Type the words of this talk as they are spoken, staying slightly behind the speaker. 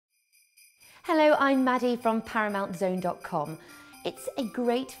Hello, I'm Maddie from ParamountZone.com. It's a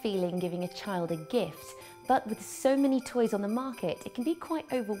great feeling giving a child a gift, but with so many toys on the market, it can be quite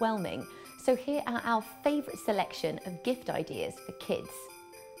overwhelming. So here are our favourite selection of gift ideas for kids.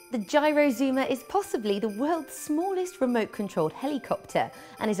 The Gyrozoomer is possibly the world's smallest remote-controlled helicopter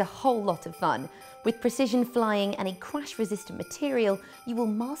and is a whole lot of fun. With precision flying and a crash-resistant material, you will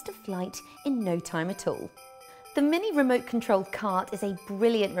master flight in no time at all. The mini remote-controlled cart is a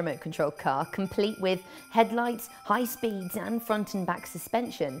brilliant remote-controlled car, complete with headlights, high speeds and front and back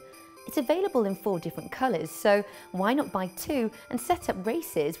suspension. It's available in 4 different colours, so why not buy 2 and set up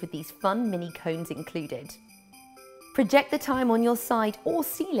races with these fun mini cones included. Project the time on your side or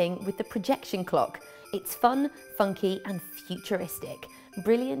ceiling with the projection clock. It's fun, funky and futuristic.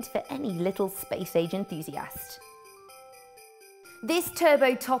 Brilliant for any little space age enthusiast. This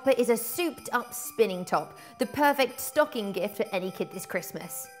turbo topper is a souped up spinning top, the perfect stocking gift for any kid this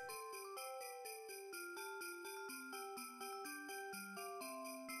Christmas.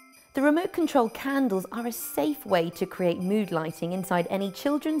 The remote control candles are a safe way to create mood lighting inside any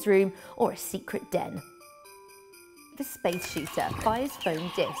children's room or a secret den. The Space Shooter fires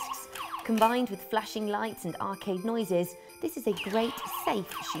foam discs. Combined with flashing lights and arcade noises, this is a great,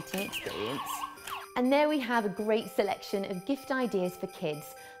 safe shooting experience. And there we have a great selection of gift ideas for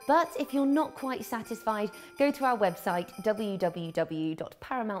kids. But if you're not quite satisfied, go to our website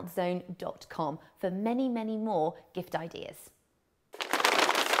www.ParamountZone.com for many, many more gift ideas.